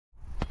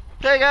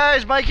Hey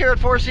guys, Mike here at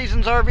Four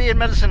Seasons RV in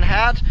Medicine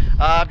Hat.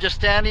 I'm just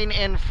standing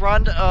in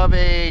front of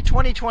a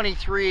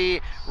 2023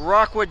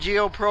 Rockwood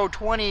Geopro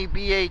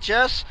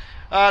 20BHS.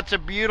 It's a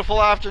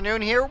beautiful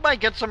afternoon here. We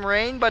might get some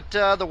rain, but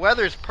the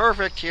weather's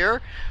perfect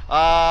here.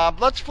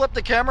 Let's flip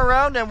the camera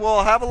around and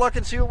we'll have a look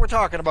and see what we're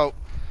talking about.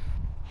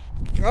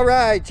 All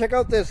right, check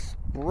out this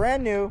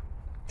brand new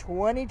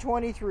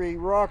 2023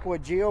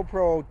 Rockwood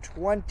Geopro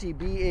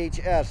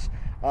 20BHS.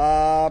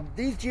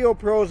 These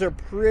GeoPros are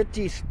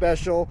pretty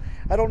special.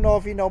 I don't know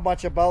if you know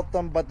much about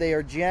them, but they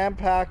are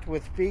jam-packed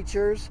with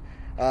features.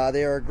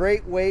 They are a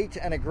great weight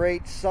and a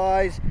great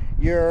size.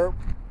 You're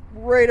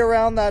right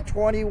around that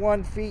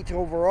 21 feet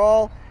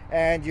overall,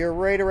 and you're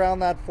right around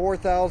that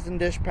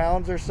 4,000-ish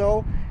pounds or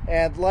so.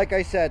 And like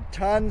I said,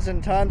 tons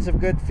and tons of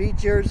good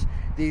features.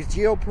 These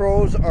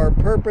GeoPros are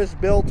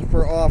purpose-built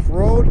for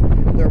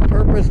off-road. They're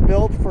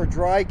purpose-built for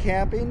dry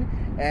camping,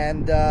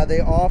 and they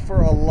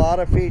offer a lot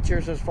of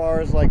features as far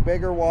as like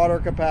bigger water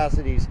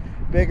capacities,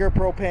 bigger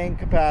propane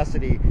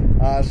capacity,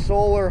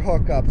 solar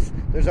hookups.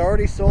 There's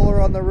already solar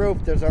on the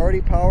roof. There's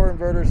already power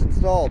inverters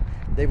installed.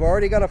 They've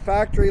already got a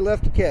factory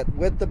lift kit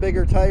with the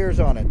bigger tires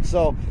on it.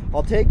 So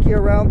I'll take you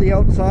around the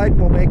outside and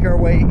we'll make our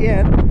way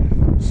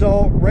in.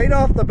 So right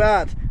off the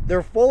bat,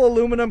 they're full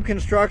aluminum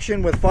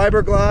construction with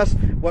fiberglass.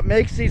 What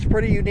makes these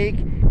pretty unique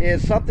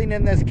is something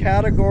in this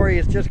category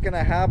is just going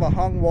to have a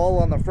hung wall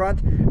on the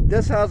front.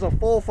 This has a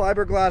full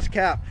fiberglass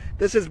cap.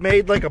 This is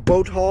made like a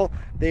boat hull.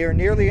 They are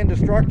nearly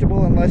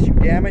indestructible unless you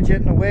damage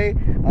it in a way,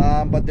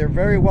 but they're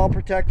very well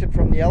protected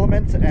from the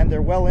elements and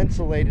they're well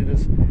insulated.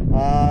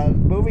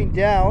 Moving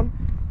down,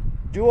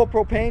 dual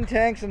propane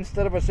tanks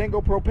instead of a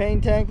single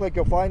propane tank like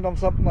you'll find on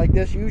something like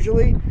this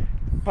usually.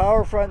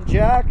 Power front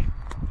jack.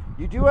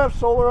 You do have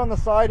solar on the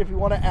side. If you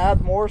want to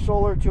add more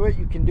solar to it,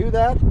 you can do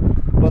that.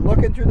 But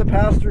looking through the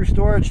pass-through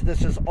storage,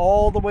 this is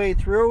all the way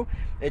through.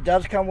 It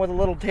does come with a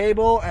little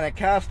table and a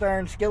cast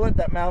iron skillet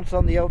that mounts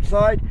on the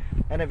outside.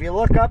 And if you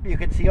look up, you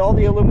can see all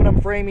the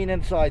aluminum framing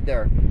inside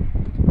there.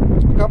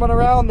 Coming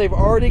around, they've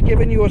already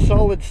given you a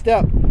solid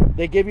step.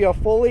 They give you a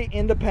fully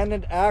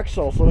independent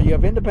axle. So you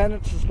have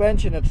independent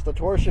suspension. It's the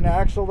torsion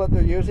axle that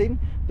they're using.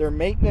 They're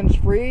maintenance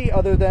free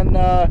other than,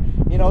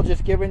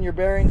 just giving your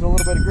bearings a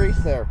little bit of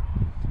grease there.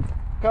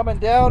 Coming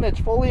down, it's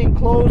fully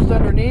enclosed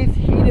underneath,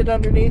 heated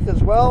underneath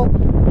as well.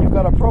 You've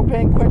got a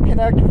propane quick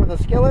connect for the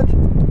skillet.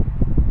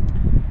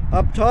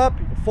 Up top,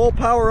 full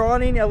power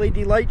awning,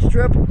 LED light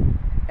strip,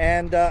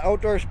 and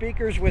outdoor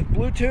speakers with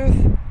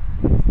Bluetooth.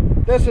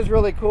 This is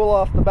really cool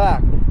off the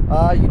back.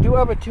 You do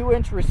have a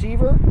 2-inch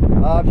receiver.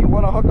 If you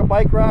want to hook a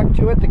bike rack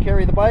to it to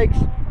carry the bikes,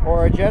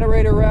 or a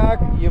generator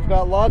rack, you've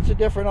got lots of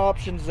different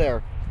options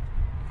there.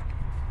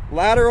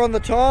 Ladder on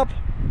the top,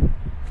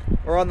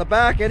 or on the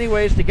back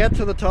anyways, to get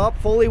to the top.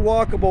 Fully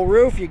walkable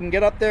roof. You can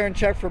get up there and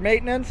check for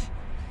maintenance.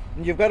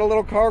 And you've got a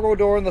little cargo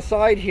door on the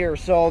side here.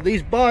 So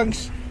these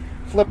bunks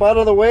flip out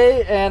of the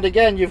way, and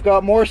again, you've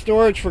got more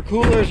storage for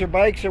coolers or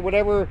bikes or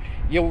whatever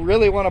you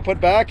really want to put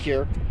back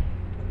here.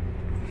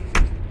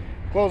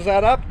 Close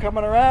that up.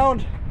 Coming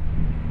around,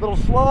 little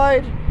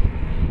slide,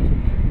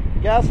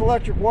 gas,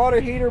 electric, water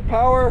heater,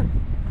 power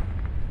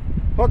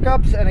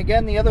hookups, and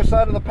again the other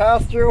side of the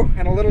pass-through,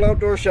 and a little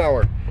outdoor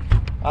shower.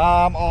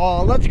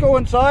 Let's go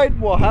inside,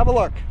 we'll have a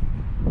look.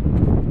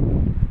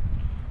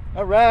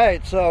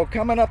 Alright, so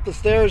coming up the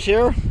stairs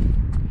here,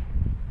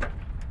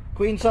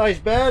 queen size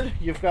bed.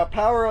 You've got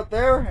power out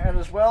there, and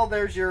as well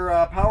there's your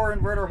power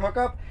inverter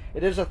hookup.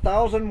 It is a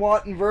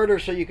 1,000-watt inverter,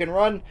 so you can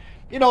run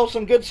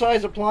some good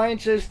size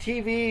appliances,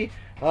 TV,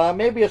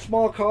 maybe a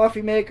small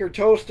coffee maker,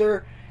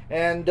 toaster,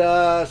 and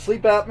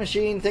sleep app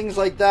machine, things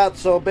like that.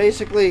 So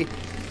basically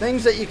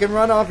things that you can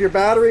run off your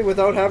battery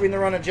without having to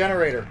run a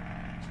generator.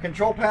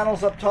 Control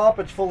panels up top,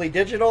 it's fully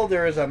digital.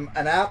 There is an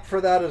app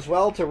for that as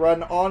well to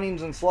run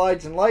awnings and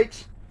slides and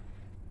lights.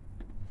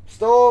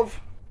 Stove,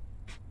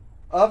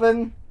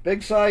 oven,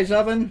 big size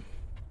oven,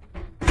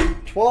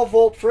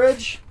 12-volt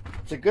fridge.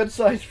 It's a good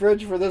size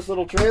fridge for this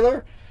little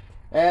trailer.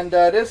 And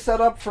it is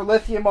set up for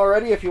lithium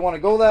already if you want to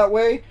go that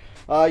way.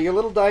 Your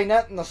little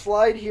dinette in the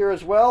slide here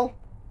as well.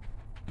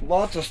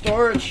 Lots of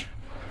storage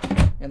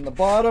in the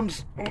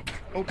bottoms.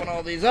 Open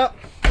all these up.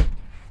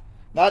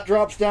 That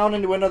drops down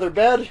into another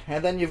bed,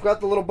 and then you've got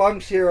the little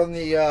bunks here on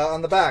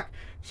the back.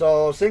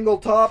 So single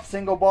top,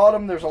 single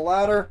bottom. There's a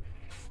ladder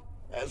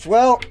as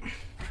well,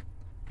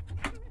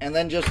 and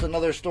then just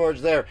another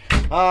storage there.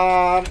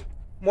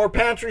 More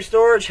pantry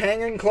storage,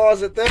 hanging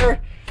closet there,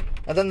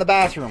 and then the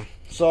bathroom.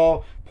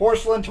 So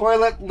porcelain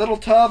toilet, little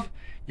tub.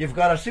 You've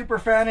got a super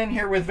fan in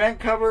here with vent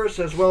covers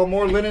as well,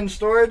 more linen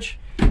storage.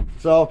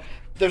 So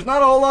there's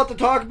not a whole lot to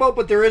talk about,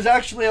 but there is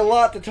actually a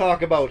lot to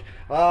talk about.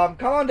 Come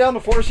on down to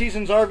Four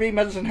Seasons RV,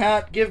 Medicine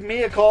Hat. Give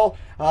me a call.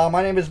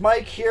 My name is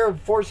Mike here at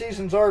Four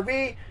Seasons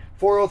RV,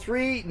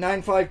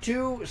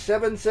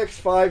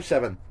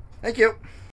 403-952-7657. Thank you.